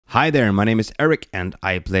Hi there, my name is Eric and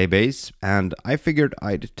I play bass, and I figured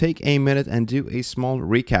I'd take a minute and do a small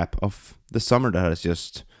recap of the summer that has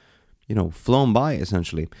just, flown by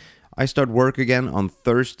essentially. I start work again on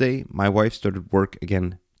Thursday, my wife started work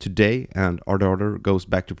again today, and our daughter goes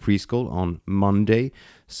back to preschool on Monday.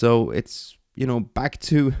 So it's, back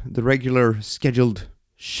to the regular scheduled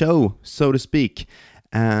show, so to speak.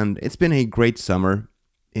 And it's been a great summer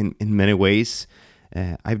in many ways.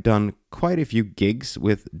 I've done quite a few gigs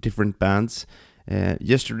with different bands.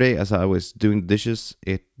 Yesterday, as I was doing dishes,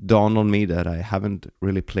 it dawned on me that I haven't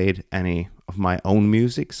really played any of my own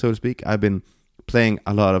music, so to speak. I've been playing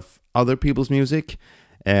a lot of other people's music,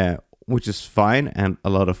 which is fine and a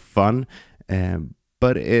lot of fun.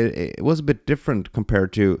 But it was a bit different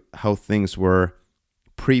compared to how things were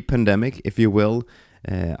pre-pandemic, if you will.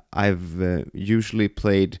 I've usually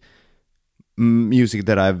played music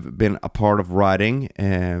that I've been a part of writing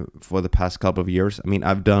for the past couple of years. I mean,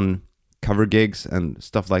 I've done cover gigs and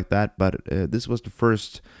stuff like that, but this was the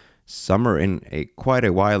first summer in quite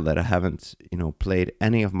a while that I haven't, played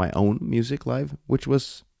any of my own music live, which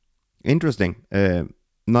was interesting.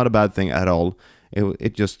 Not a bad thing at all.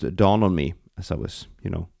 It just dawned on me as I was,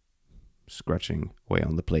 scratching away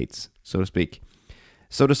on the plates, so to speak.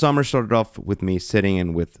 So the summer started off with me sitting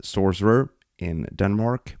in with Sorcerer in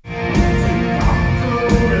Denmark.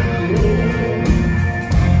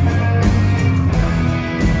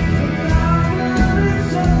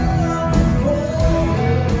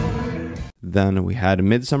 Then we had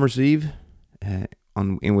Midsummer's Eve,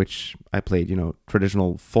 in which I played,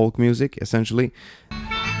 traditional folk music, essentially.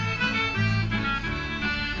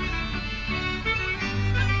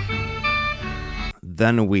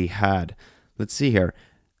 Then we had, let's see here,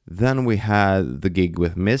 then we had the gig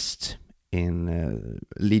with Mist in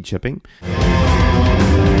Lidköping.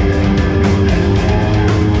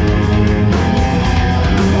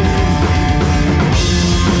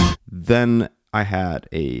 Then I had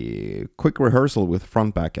a quick rehearsal with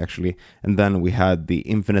Frontback, actually, and then we had the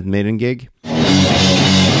Infinite Maiden gig.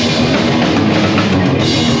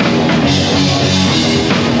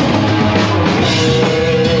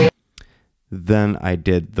 Then I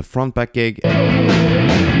did the Frontback gig.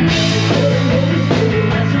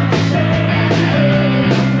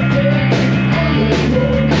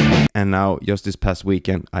 And now, just this past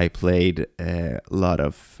weekend, I played a lot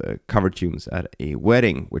of cover tunes at a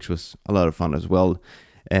wedding, which was a lot of fun as well.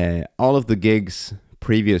 All of the gigs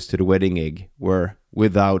previous to the wedding gig were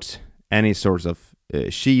without any sorts of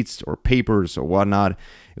sheets or papers or whatnot.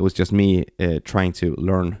 It was just me trying to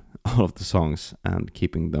learn all of the songs and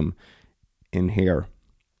keeping them in here,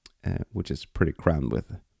 which is pretty crammed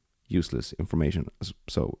with useless information.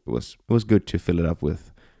 So it was good to fill it up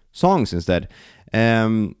with songs instead.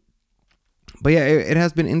 But yeah, it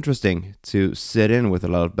has been interesting to sit in with a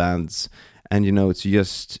lot of bands and, to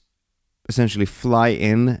just essentially fly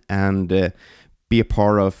in and be a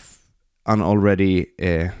part of an already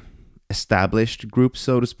established group,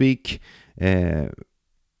 so to speak, and,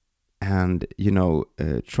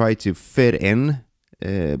 try to fit in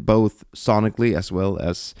both sonically as well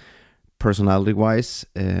as personality-wise.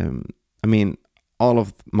 I mean, all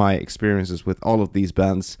of my experiences with all of these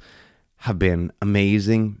bands have been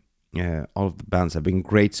amazing. All of the bands have been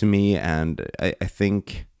great to me, and I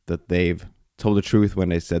think that they've told the truth when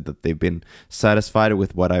they said that they've been satisfied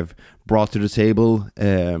with what I've brought to the table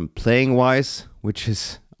playing-wise, which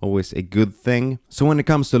is always a good thing. So when it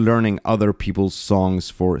comes to learning other people's songs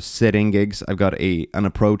for sitting gigs, I've got an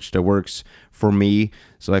approach that works for me,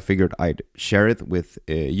 so I figured I'd share it with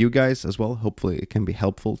you guys as well. Hopefully it can be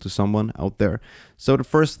helpful to someone out there. So the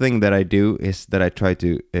first thing that I do is that I try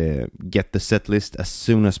to get the set list as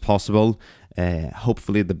soon as possible.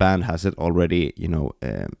 Hopefully the band has it already,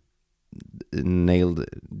 nailed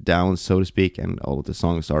down, so to speak, and all of the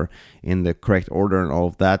songs are in the correct order and all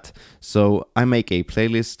of that. So I make a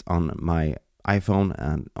playlist on my iPhone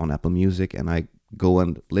and on Apple Music, and I go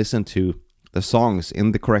and listen to the songs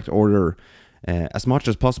in the correct order as much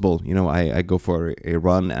as possible. I go for a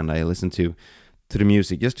run and I listen to the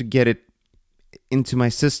music just to get it into my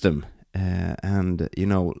system and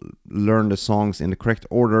learn the songs in the correct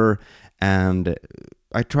order. And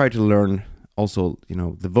I try to learn also,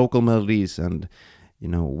 the vocal melodies and,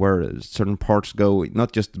 where certain parts go,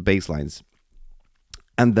 not just the bass lines.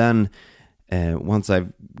 And then once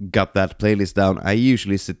I've got that playlist down, I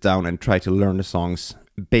usually sit down and try to learn the songs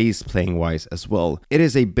bass playing wise as well. It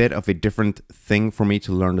is a bit of a different thing for me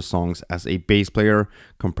to learn the songs as a bass player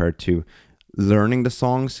compared to learning the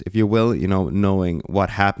songs, if you will, knowing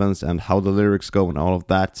what happens and how the lyrics go and all of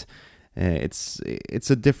that. It's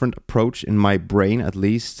a different approach in my brain, at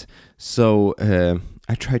least. So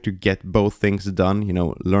I try to get both things done, you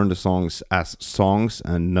know, learn the songs as songs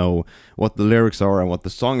and know what the lyrics are and what the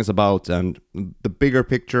song is about and the bigger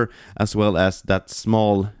picture, as well as that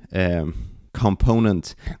small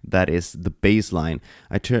component that is the bass line.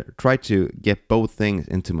 I try to get both things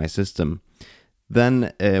into my system.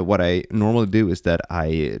 Then what I normally do is that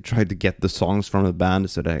I try to get the songs from the band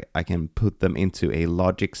so that I can put them into a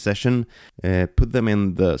Logic session, put them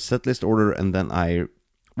in the setlist order, and then I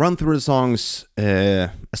run through the songs as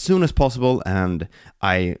soon as possible, and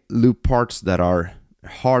I loop parts that are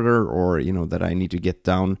harder or, you know, that I need to get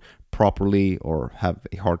down properly or have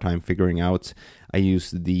a hard time figuring out. I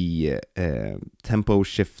use the tempo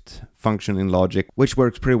shift function in Logic, which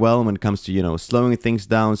works pretty well when it comes to, you know, slowing things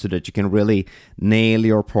down so that you can really nail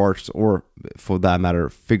your parts, or for that matter,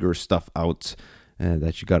 figure stuff out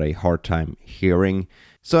that you got a hard time hearing.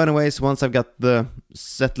 So anyways, once I've got the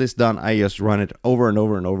set list done, I just run it over and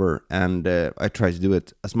over and over, and I try to do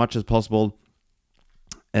it as much as possible.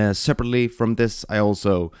 Separately from this, I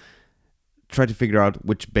also try to figure out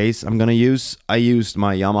which bass I'm gonna use. I used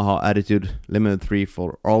my Yamaha Attitude Limited 3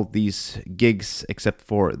 for all these gigs except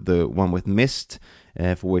for the one with Mist,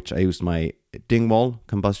 for which I used my Dingwall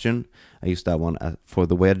Combustion. I used that one for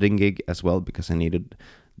the wedding gig as well because I needed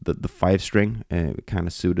the 5-string. It kind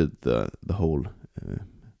of suited the whole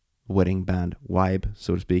wedding band vibe,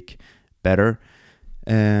 so to speak, better.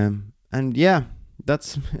 And yeah,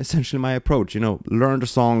 that's essentially my approach. You know, learn the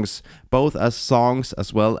songs both as songs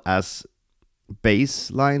as well as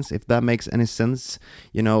bass lines, if that makes any sense.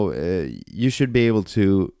 You know, you should be able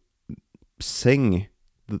to sing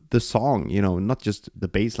the song, you know, not just the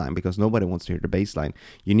bass line, because nobody wants to hear the bass line.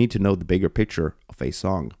 You need to know the bigger picture of a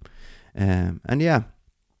song. And yeah,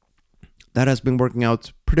 that has been working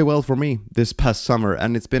out pretty well for me this past summer,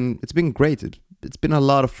 and it's been great. It's been a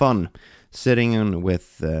lot of fun sitting in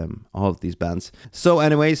with all of these bands. So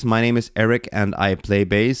anyways, my name is Eric and I play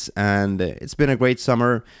bass, and it's been a great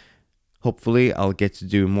summer. Hopefully I'll get to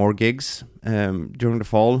do more gigs during the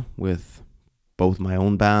fall with both my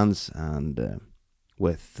own bands and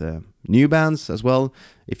with new bands as well.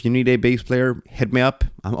 If you need a bass player, hit me up.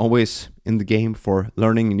 I'm always in the game for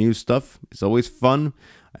learning new stuff. It's always fun.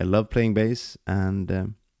 I love playing bass.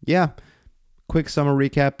 And yeah, quick summer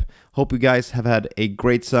recap. Hope you guys have had a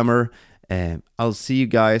great summer. I'll see you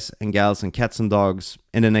guys and gals and cats and dogs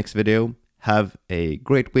in the next video. Have a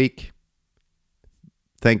great week.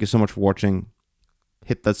 Thank you so much for watching.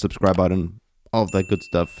 Hit that subscribe button, all of that good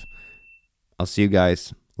stuff. I'll see you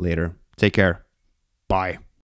guys later. Take care. Bye.